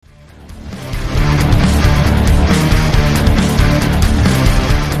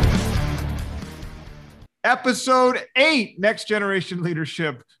Episode 8, Next Generation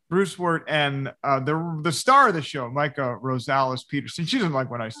Leadership. Bruce Wirt and the star of the show, Micah Rosales Peterson. She doesn't like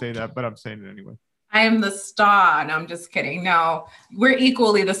when I say that, but I'm saying it anyway. I am the star. No, I'm just kidding. No, we're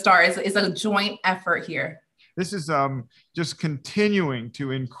equally the star. It's a joint effort here. This is just continuing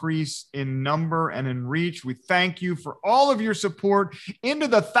to increase in number and in reach. We thank you for all of your support, into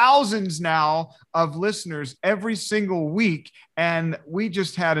the thousands now of listeners every single week. And we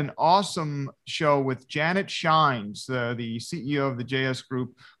just had an awesome show with Janet Shines, the CEO of the JS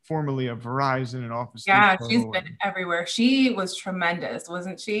Group, formerly of Verizon and Office Yeah, Depot. she's been everywhere. She was tremendous,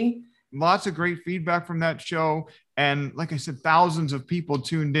 wasn't she? Lots of great feedback from that show. And like I said, thousands of people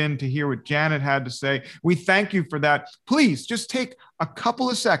tuned in to hear what Janet had to say. We thank you for that. Please just take a couple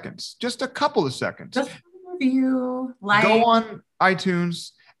of seconds, just review, like, go on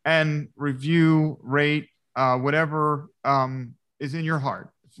iTunes and review, rate, whatever is in your heart.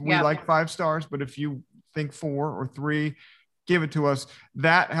 We like 5 stars, but if you think 4 or 3, give it to us.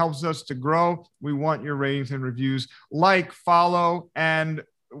 That helps us to grow. We want your ratings and reviews. Like, follow, and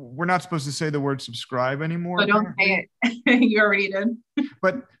we're not supposed to say the word subscribe anymore. So don't say it. You already did.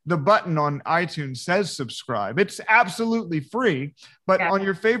 But the button on iTunes says subscribe. It's absolutely free. But on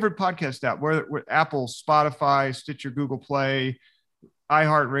your favorite podcast app, where Apple, Spotify, Stitcher, Google Play,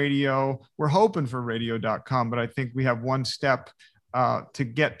 iHeartRadio, we're hoping for radio.com, but I think we have one step to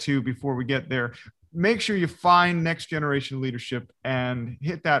get to before we get there. Make sure you find Next Generation Leadership and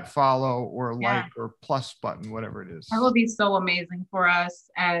hit that follow or like or plus button, whatever it is. That will be so amazing for us.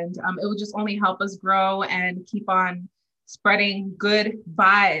 And it will just only help us grow and keep on spreading good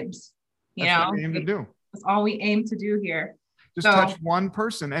vibes. That's what we aim to do. That's all we aim to do here. Just touch one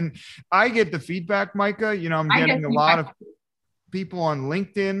person. And I get the feedback, Micah. I'm getting a lot of people on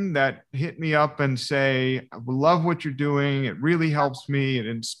LinkedIn that hit me up and say, I love what you're doing. It really helps me. It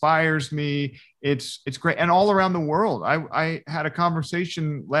inspires me. It's great. And all around the world. I had a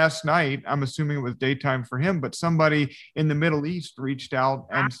conversation last night. I'm assuming it was daytime for him, but somebody in the Middle East reached out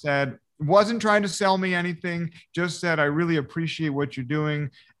and said, wasn't trying to sell me anything, just said, I really appreciate what you're doing.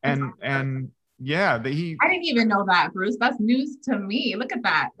 And yeah, I didn't even know that, Bruce. That's news to me. Look at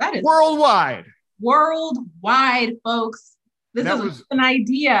that. That is worldwide, folks. This is an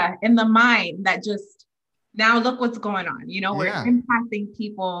idea in the mind that just, now look what's going on. We're impacting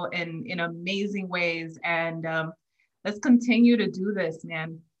people in amazing ways. And let's continue to do this,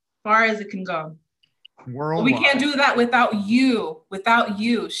 man, far as it can go. Worldwide. We can't do that without you.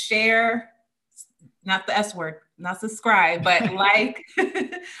 Share, not the S word, not subscribe, but like,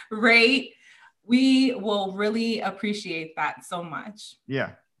 rate. We will really appreciate that so much. Yeah.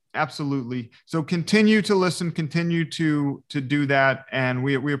 Absolutely. So continue to listen, continue to do that. And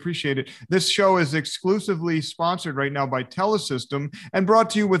we appreciate it. This show is exclusively sponsored right now by Telesystem and brought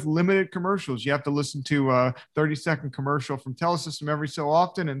to you with limited commercials. You have to listen to a 30-second commercial from Telesystem every so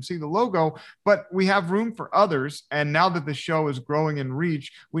often and see the logo, but we have room for others. And now that the show is growing in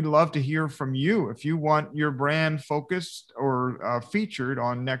reach, we'd love to hear from you. If you want your brand focused or featured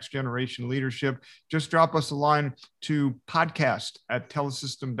on Next Generation Leadership, just drop us a line to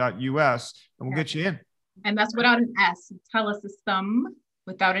podcast@telesystem.us and we'll get you in. And that's without an S. Telesystem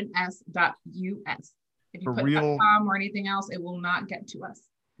without an S.us. If you put .com or anything else, it will not get to us.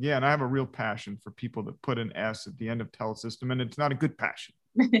 Yeah, and I have a real passion for people that put an S at the end of Telesystem, and it's not a good passion.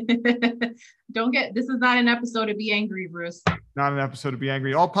 This is not an episode to be angry, Bruce. Not an episode to be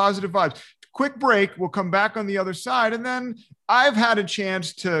angry. All positive vibes. Quick break. We'll come back on the other side. And then I've had a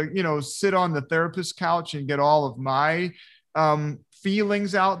chance to, sit on the therapist couch and get all of my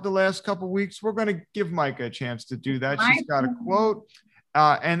feelings out the last couple of weeks. We're going to give Micah a chance to do that. She's got a quote.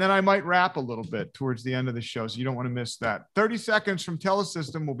 And then I might rap a little bit towards the end of the show. So you don't want to miss that. 30 seconds from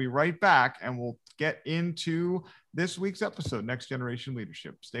Telesystem. We'll be right back and we'll get into this week's episode, Next Generation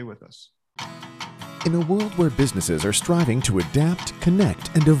Leadership. Stay with us. In a world where businesses are striving to adapt,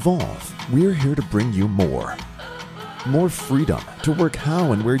 connect, and evolve, we're here to bring you more. More freedom to work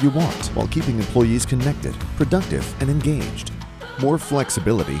how and where you want while keeping employees connected, productive, and engaged. More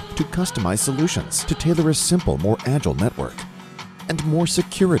flexibility to customize solutions to tailor a simple, more agile network. And more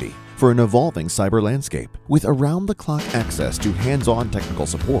security for an evolving cyber landscape with around-the-clock access to hands-on technical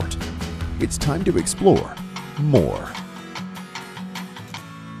support. It's time to explore more.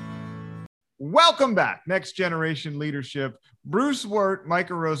 Welcome back. Next Generation Leadership. Bruce Wirt,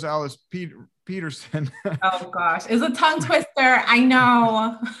 Micah Rosales Peterson. Oh gosh, it's a tongue twister. I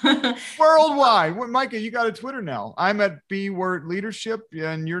know. Worldwide. Micah, you got a Twitter now. I'm at B Wirt Leadership,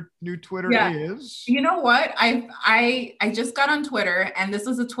 and your new Twitter is. You know what? I just got on Twitter, and this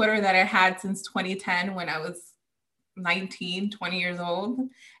was a Twitter that I had since 2010 when I was 19, 20 years old.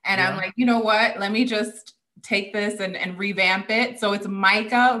 And I'm like, you know what? Let me just take this and revamp it. So it's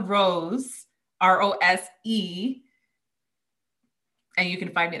Micah Rose, Rose. And you can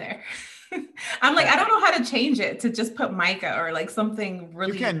find me there. I'm like, I don't know how to change it to just put Micah or like something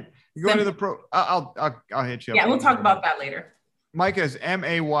really. You can. You go to the pro. I'll hit you up. Yeah, we'll talk about that later. Micah is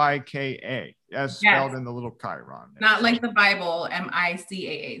Mayka, as spelled in the little chyron. Not like the Bible,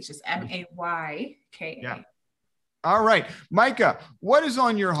 Micah, just Mayka. Yeah. All right, Micah, what is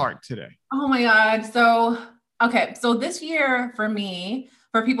on your heart today? Oh my God. So this year for me,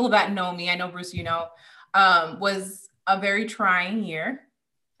 for people that know me, I know Bruce, you know, was a very trying year.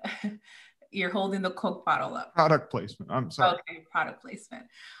 You're holding the Coke bottle up. Product placement. I'm sorry. Okay, product placement.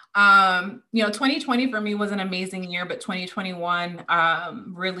 2020 for me was an amazing year, but 2021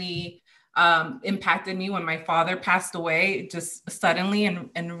 really impacted me when my father passed away just suddenly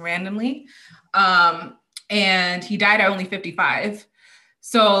and randomly. And he died at only 55.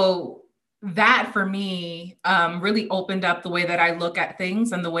 So that for me really opened up the way that I look at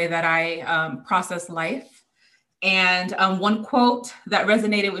things and the way that I process life. And one quote that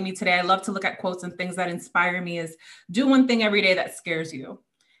resonated with me today, I love to look at quotes and things that inspire me, is do one thing every day that scares you.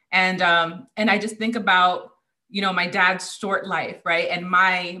 And I just think about, you know, my dad's short life, right? And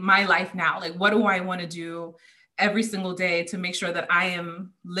my life now, like, what do I want to do every single day to make sure that I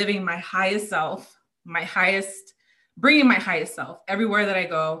am living my highest self, bringing my highest self everywhere that I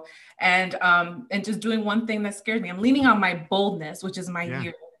go, and just doing one thing that scares me. I'm leaning on my boldness, which is my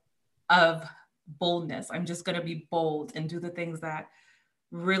year of boldness. I'm just going to be bold and do the things that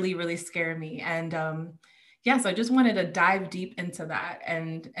really, really scare me. And so I just wanted to dive deep into that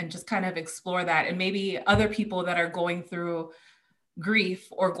and just kind of explore that. And maybe other people that are going through grief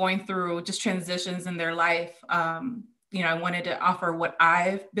or going through just transitions in their life, I wanted to offer what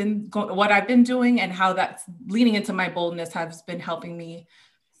I've been doing and how that's leaning into my boldness has been helping me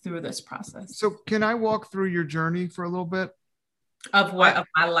through this process. So can I walk through your journey for a little bit? Of what? Of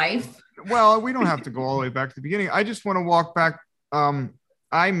my life? Well, we don't have to go all the way back to the beginning. I just want to walk back.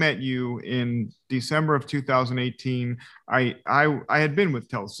 I met you in December of 2018. I had been with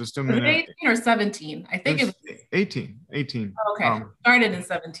Telesystem. Was it 18 or 17? I think it was 18. Oh, okay. Started in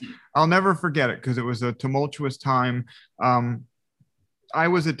 17. I'll never forget it because it was a tumultuous time. I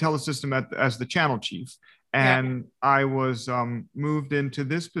was at Telesystem as the channel chief. And I was moved into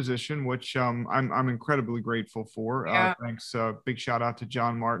this position, which I'm incredibly grateful for. Thanks. Big shout out to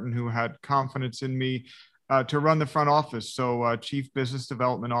John Martin, who had confidence in me to run the front office. So Chief Business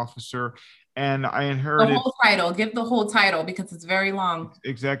Development Officer. And I inherited the whole title. Give the whole title because it's very long.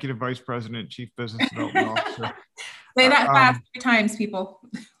 Executive Vice President, Chief Business Development Officer. Say that fast 3 times, people.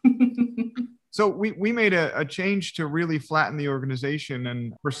 So we made a change to really flatten the organization,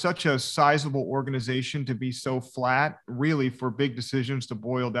 and for such a sizable organization to be so flat, really for big decisions to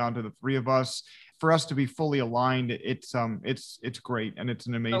boil down to the 3 of us, for us to be fully aligned, it's great, and it's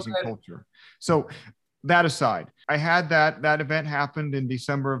an amazing culture. So that aside, I had that event happened in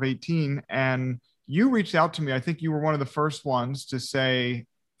December of 18, and you reached out to me. I think you were one of the first ones to say,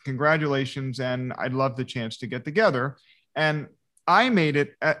 congratulations, and I'd love the chance to get together. And I made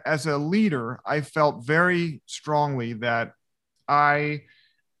it as a leader. I felt very strongly that I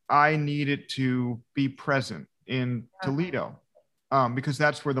needed to be present in Toledo because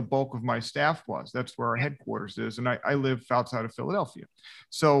that's where the bulk of my staff was. That's where our headquarters is. And I live outside of Philadelphia.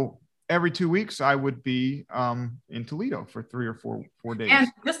 So every 2 weeks I would be in Toledo for 3 or 4 days. And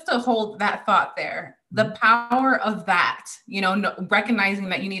just to hold that thought there, the power of that, recognizing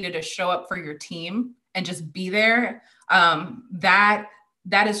that you needed to show up for your team and just be there, that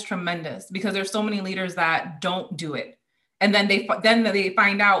is tremendous, because there's so many leaders that don't do it. And then they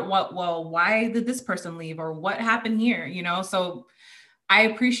find out why did this person leave or what happened here? So I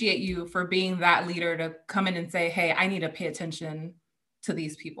appreciate you for being that leader to come in and say, hey, I need to pay attention to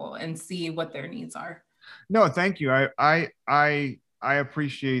these people and see what their needs are. No, thank you. I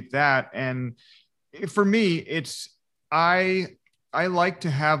appreciate that. And for me, I like to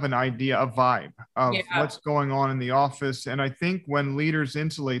have an idea, a vibe of what's going on in the office. And I think when leaders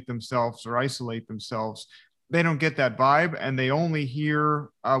insulate themselves or isolate themselves, they don't get that vibe, and they only hear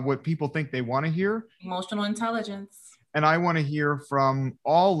what people think they want to hear. Emotional intelligence. And I want to hear from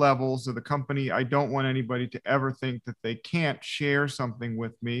all levels of the company. I don't want anybody to ever think that they can't share something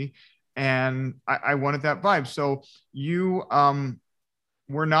with me. And I wanted that vibe. So you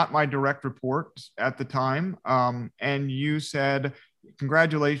were not my direct report at the time. And you said,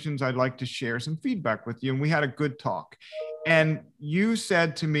 congratulations, I'd like to share some feedback with you. And we had a good talk. And you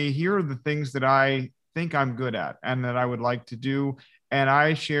said to me, here are the things that I think I'm good at and that I would like to do. And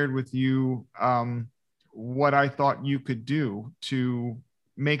I shared with you what I thought you could do to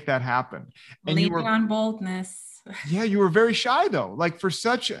make that happen. And you were on boldness. Yeah, you were very shy though. Like for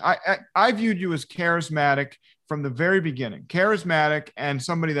such, I viewed you as charismatic from the very beginning, charismatic and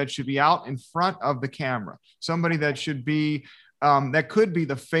somebody that should be out in front of the camera, somebody that should be, that could be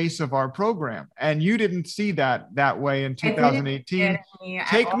the face of our program. And you didn't see that way in 2018.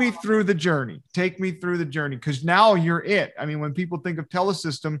 Take me through the journey. Take me through the journey. Because now you're it. I mean, when people think of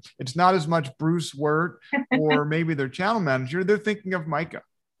Telesystem, it's not as much Bruce Wirt or maybe their channel manager. They're thinking of Micah.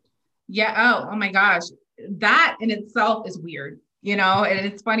 Yeah. Oh my gosh. That in itself is weird, you know, and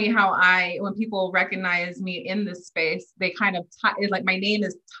it's funny how when people recognize me in this space, they kind of like my name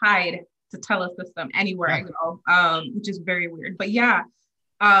is tied to Telesystem anywhere I go, which is very weird. But yeah,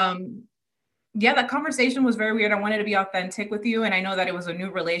 that conversation was very weird. I wanted to be authentic with you. And I know that it was a new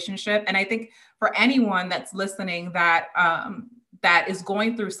relationship. And I think for anyone that's listening that is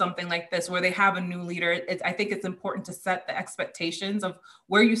going through something like this, where they have a new leader, I think it's important to set the expectations of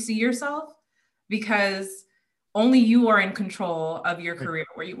where you see yourself, because only you are in control of your career,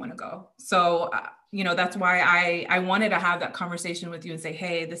 where you want to go. So, you know, that's why I wanted to have that conversation with you and say,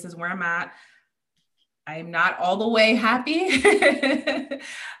 hey, this is where I'm at. I'm not all the way happy.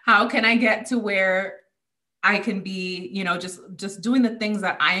 How can I get to where I can be, you know, just doing the things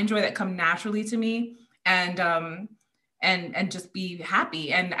that I enjoy, that come naturally to me, and just be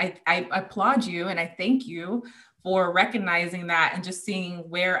happy. And I applaud you and I thank you for recognizing that and just seeing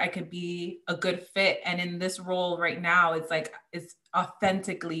where I could be a good fit. And in this role right now, it's like, it's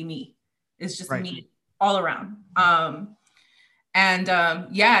authentically me. It's just me all around. And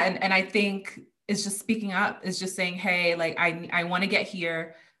I think it's just speaking up. It's just saying, hey, like, I want to get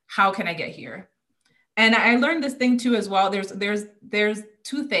here. How can I get here? And I learned this thing too, as well. There's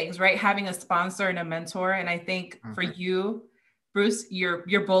two things, right? Having a sponsor and a mentor. And I think for you, Bruce,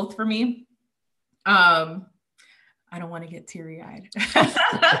 you're both for me. I don't want to get teary-eyed.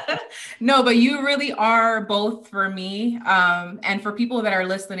 No, but you really are both for me. And for people that are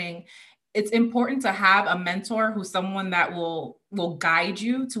listening, it's important to have a mentor who's someone that will guide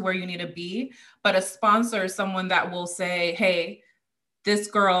you to where you need to be. But a sponsor is someone that will say, hey, this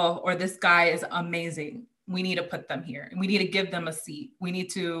girl or this guy is amazing. We need to put them here. And we need to give them a seat. We need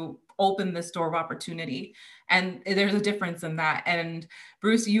to open this door of opportunity. And there's a difference in that. And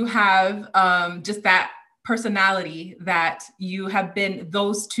Bruce, you have just that personality that you have been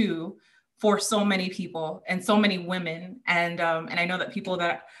those two for so many people and so many women. And I know that people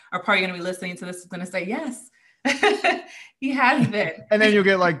that are probably going to be listening to this is going to say, yes, he has been. And then you'll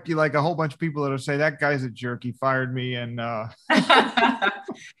get like a whole bunch of people that'll say, that guy's a jerk. He fired me. And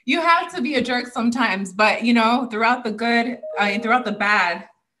you have to be a jerk sometimes, but you know, throughout the good and throughout the bad,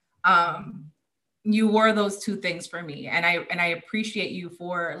 you were those two things for me. And I appreciate you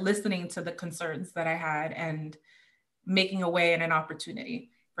for listening to the concerns that I had and making a way and an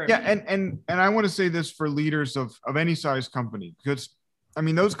opportunity for me. And I want to say this for leaders of any size company, because I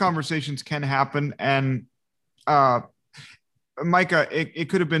mean, those conversations can happen. And Micah, it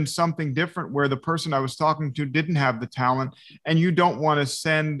could have been something different where the person I was talking to didn't have the talent, and you don't want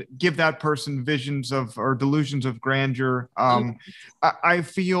to give that person visions of or delusions of grandeur. I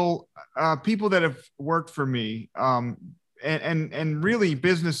feel people that have worked for me and really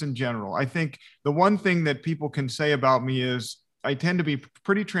business in general, I think the one thing that people can say about me is I tend to be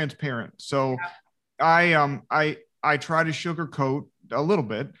pretty transparent. So I try to sugarcoat a little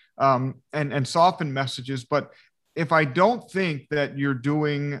bit and soften messages, but if I don't think that you're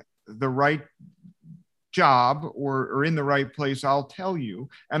doing the right job or in the right place, I'll tell you,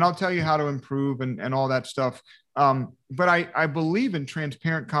 and I'll tell you how to improve and all that stuff. But I believe in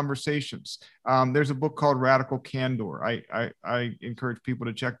transparent conversations. There's a book called Radical Candor. I encourage people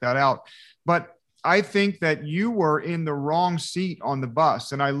to check that out. But I think that you were in the wrong seat on the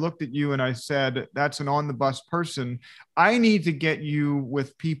bus. And I looked at you and I said, that's an on the bus person. I need to get you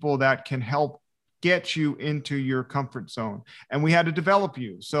with people that can help get you into your comfort zone. And we had to develop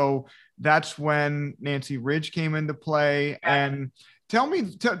you. So that's when Nancy Ridge came into play. And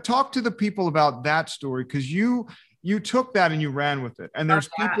talk to the people about that story, because you took that and you ran with it. And there's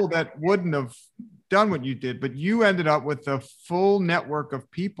people that wouldn't have done what you did, but you ended up with a full network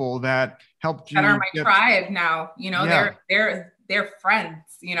of people that helped you. That are my tribe now, you know, they're friends,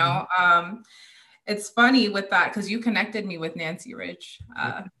 you know. It's funny with that, because you connected me with Nancy Ridge.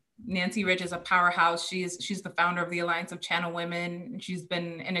 Nancy Ridge is a powerhouse. She's the founder of the Alliance of Channel Women. She's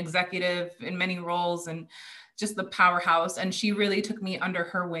been an executive in many roles and just the powerhouse. And she really took me under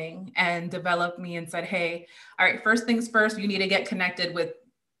her wing and developed me and said, hey, all right, first things first, you need to get connected with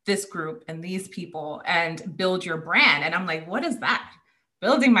this group and these people and build your brand. And I'm like, what is that?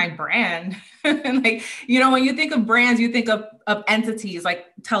 building my brand. Like, you know, when you think of brands, you think of entities like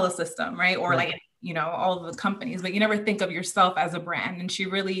Telesystem, right? Or like, you know, all of the companies, but you never think of yourself as a brand. And she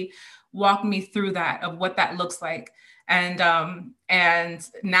really walked me through that, of what that looks like. And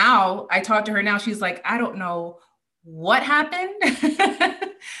now I talk to her now, she's like, I don't know what happened,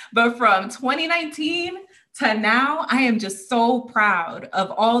 but from 2019 to now, I am just so proud of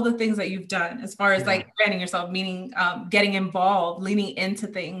all the things that you've done as far as like branding yourself, meaning getting involved, leaning into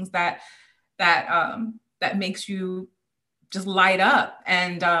things that makes you just light up,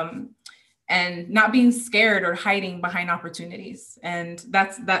 and not being scared or hiding behind opportunities. And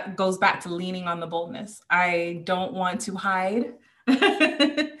that goes back to leaning on the boldness. I don't want to hide.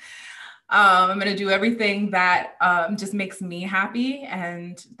 I'm going to do everything that just makes me happy.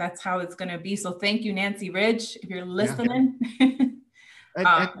 And that's how it's going to be. So thank you, Nancy Ridge, if you're listening.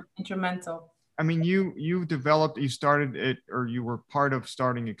 Instrumental. I mean, you started it, or you were part of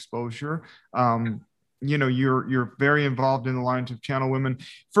starting Exposure. You know, you're very involved in the Alliance of Channel Women.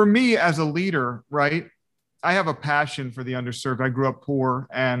 For me as a leader, right, I have a passion for the underserved. I grew up poor,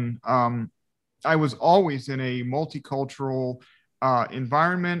 and I was always in a multicultural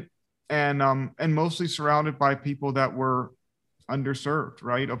environment, and mostly surrounded by people that were underserved,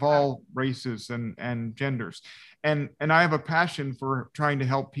 right, of all races and genders. And I have a passion for trying to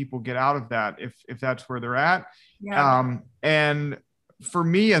help people get out of that if that's where they're at. And for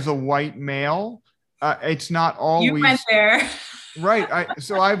me as a white male, it's not always. You went there. Right.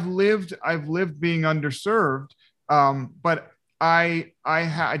 So I've lived being underserved, but I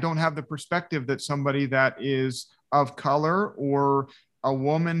don't have the perspective that somebody that is of color or a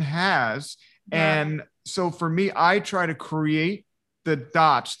woman has. And so for me, I try to create the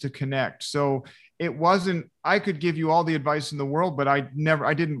dots to connect. So it wasn't, I could give you all the advice in the world, but I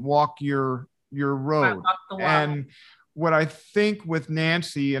didn't walk your road. And what I think with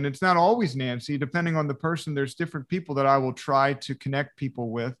Nancy, and it's not always Nancy, depending on the person, there's different people that I will try to connect people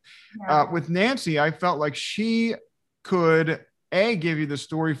with. With Nancy, I felt like she could give you the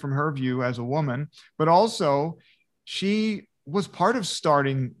story from her view as a woman, but also she was part of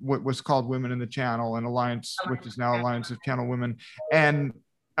starting what was called Women in the Channel and Alliance, which is now Alliance of Channel Women. And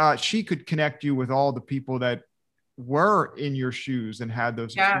she could connect you with all the people that were in your shoes and had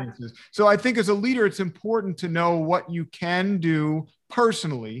those experiences. So I think as a leader, it's important to know what you can do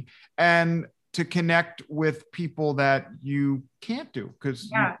personally and to connect with people that you can't do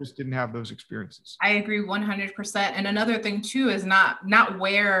because you just didn't have those experiences. I agree 100%. And another thing too is not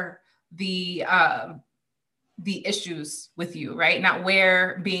wear the issues with you, right? Not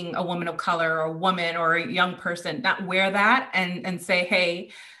wear being a woman of color or a woman or a young person, not wear that and say, hey,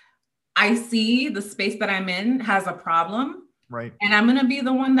 I see the space that I'm in has a problem. Right. And I'm going to be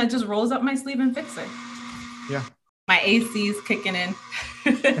the one that just rolls up my sleeve and fix it. Yeah. My AC is kicking in.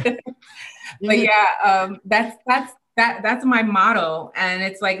 But that's my motto. And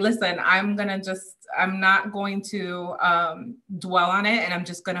it's like, listen, I'm not going to dwell on it. And I'm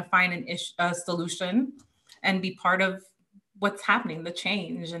just going to find a solution and be part of what's happening, the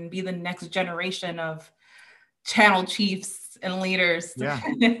change, and be the next generation of channel chiefs and leaders. Yeah.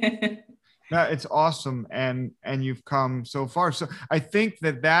 It's awesome. And you've come so far. So I think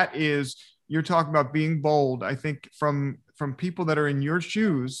that is, you're talking about being bold. I think from people that are in your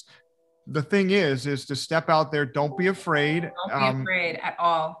shoes, the thing is to step out there. Don't be afraid. Don't be afraid at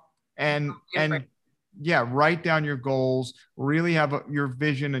all. And write down your goals, really have your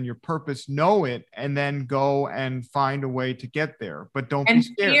vision and your purpose, know it, and then go and find a way to get there. But don't be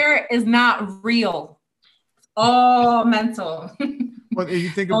scared. Fear is not real. All mental. Well, you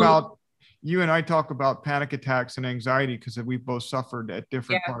think about, you and I talk about panic attacks and anxiety because we both suffered at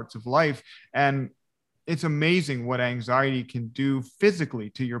different parts of life. And it's amazing what anxiety can do physically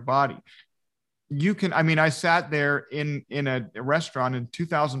to your body. I sat there in a restaurant in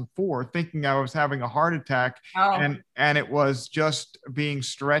 2004 thinking I was having a heart attack, and it was just being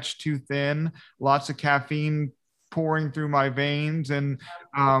stretched too thin, lots of caffeine pouring through my veins and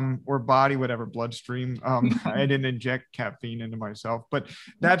or body, whatever, bloodstream. I didn't inject caffeine into myself, but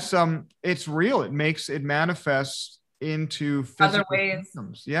that's it's real. It manifests into physical other ways.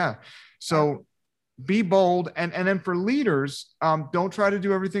 symptoms. Yeah. So be bold. And then for leaders, don't try to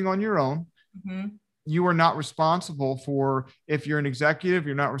do everything on your own. Mm-hmm. You are not responsible for, if you're an executive,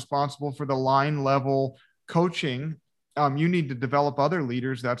 you're not responsible for the line level coaching. You need to develop other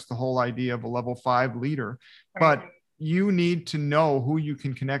leaders. That's the whole idea of a level 5 leader. Right. But you need to know who you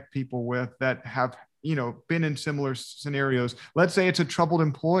can connect people with that have, been in similar scenarios. Let's say it's a troubled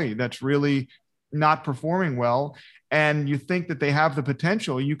employee that's really not performing well, and you think that they have the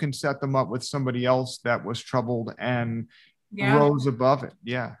potential. You can set them up with somebody else that was troubled and rose above it.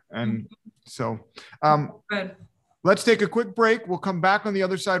 Yeah. And so good. Let's take a quick break. We'll come back on the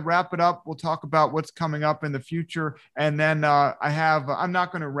other side, wrap it up. We'll talk about what's coming up in the future. And then I'm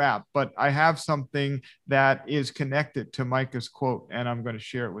not going to wrap, but I have something that is connected to Micah's quote, and I'm going to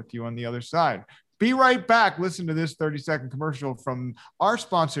share it with you on the other side. Be right back. Listen to this 30-second commercial from our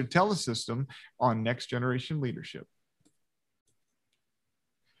sponsor, Telesystem, on Next Generation Leadership.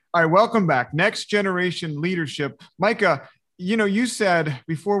 All right, welcome back. Next Generation Leadership. Micah, you said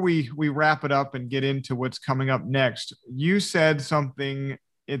before we wrap it up and get into what's coming up next, you said something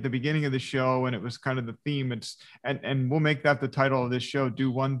at the beginning of the show, and it was kind of the theme. And we'll make that the title of this show: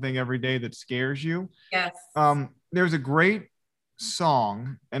 do one thing every day that scares you. Yes. There's a great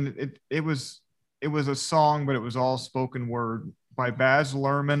song, and it was a song, but it was all spoken word by Baz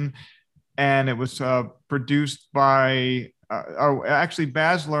Luhrmann, and it was produced by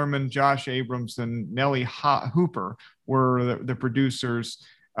Baz Luhrmann, Josh Abrams, and Nellie Hooper were the producers.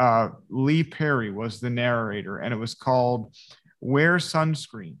 Lee Perry was the narrator, and it was called "Wear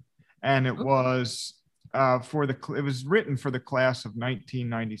Sunscreen," and it was it was written for the class of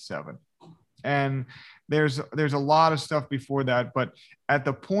 1997. And there's a lot of stuff before that, but at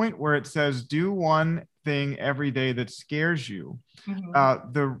the point where it says do one thing every day that scares you,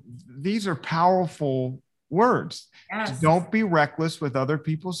 these are powerful words. Yes. Don't be reckless with other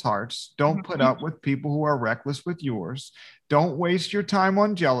people's hearts. Don't put up with people who are reckless with yours. Don't waste your time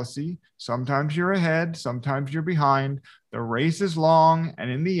on jealousy. Sometimes you're ahead, sometimes you're behind. The race is long, and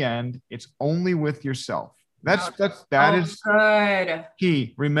in the end, it's only with yourself. That is good.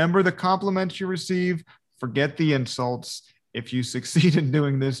 Key. Remember the compliments you receive. Forget the insults. If you succeed in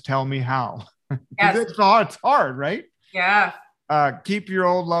doing this, tell me how. Yes. It's hard, right? Yeah. Keep your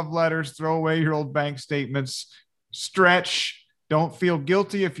old love letters. Throw away your old bank statements. Stretch. Don't feel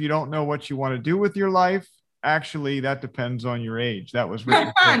guilty if you don't know what you want to do with your life. Actually, that depends on your age. That was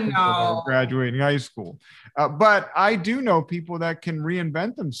written for graduating high school. But I do know people that can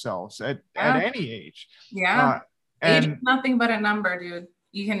reinvent themselves at any age. Yeah. Age is nothing but a number, dude.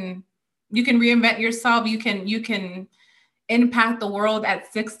 You can reinvent yourself. You can impact the world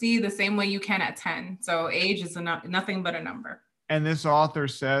at 60 the same way you can at 10. So age is nothing but a number. And this author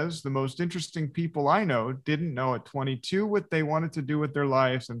says the most interesting people I know didn't know at 22 what they wanted to do with their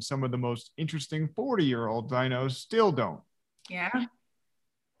lives. And some of the most interesting 40-year-olds I know still don't. Yeah.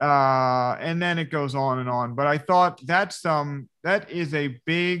 And then it goes on and on. But I thought that is a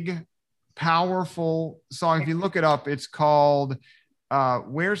big, powerful song. If you look it up, it's called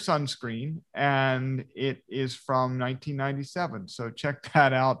Wear Sunscreen, and it is from 1997. So check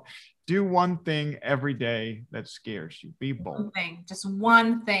that out. Do one thing every day that scares you. Be bold. One thing, just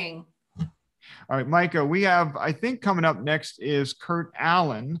one thing. All right, Micah, we have, I think coming up next is Kurt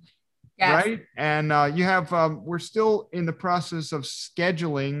Allen, yes. Right? And you have, we're still in the process of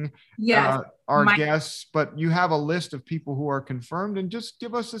scheduling our guests, but you have a list of people who are confirmed, and just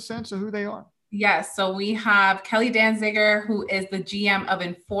give us a sense of who they are. Yes. So we have Kelly Danziger, who is the GM of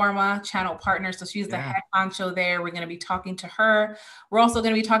Informa Channel Partners. So she's the head honcho there. We're going to be talking to her. We're also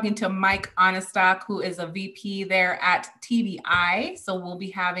going to be talking to Mike Onestock, who is a VP there at TVI. So we'll be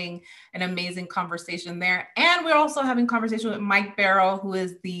having an amazing conversation there. And we're also having a conversation with Mike Barrow, who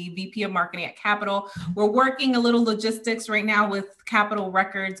is the VP of Marketing at Capitol. We're working a little logistics right now with Capitol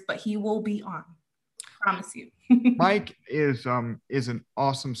Records, but he will be on. Promise you. Mike is an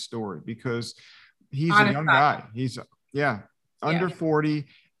awesome story because he's a young guy. He's under 40.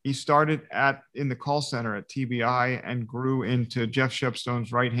 He started in the call center at TBI and grew into Jeff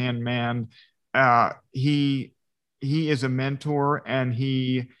Shepstone's right-hand man. He is a mentor, and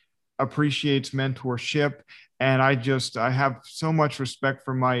he appreciates mentorship. And I have so much respect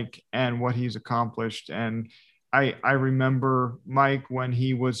for Mike and what he's accomplished. And I remember Mike when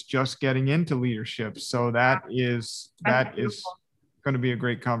he was just getting into leadership. So that is going to be a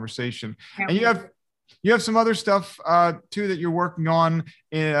great conversation. And you have some other stuff too that you're working on,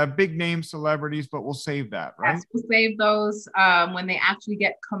 big name celebrities, but we'll save that, right? Yes, we'll save those when they actually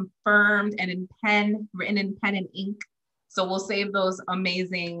get confirmed and written in pen and ink. So we'll save those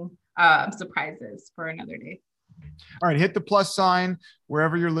amazing surprises for another day. All right, hit the plus sign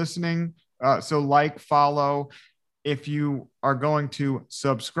wherever you're listening. So follow. If you are going to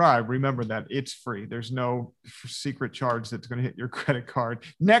subscribe, remember that it's free. There's no secret charge that's going to hit your credit card.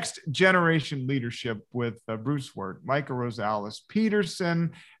 Next Generation Leadership with Bruce Wirt, Micah Rosales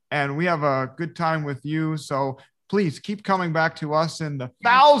Peterson, and we have a good time with you. So please keep coming back to us in the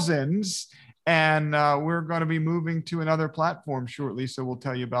thousands. And we're going to be moving to another platform shortly. So we'll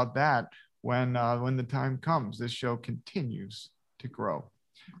tell you about that when the time comes. This show continues to grow.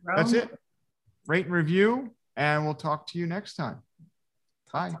 That's it. Rate and review, and we'll talk to you next time.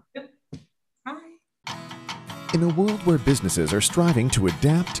 Bye. Bye. In a world where businesses are striving to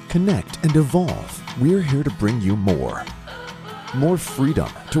adapt, connect, and evolve, we're here to bring you more. More freedom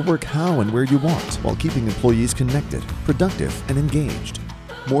to work how and where you want while keeping employees connected, productive, and engaged.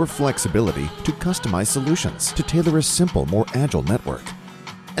 More flexibility to customize solutions to tailor a simple, more agile network.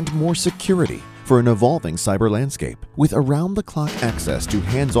 And more security for an evolving cyber landscape with around-the-clock access to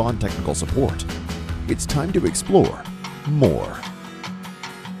hands-on technical support. It's time to explore more.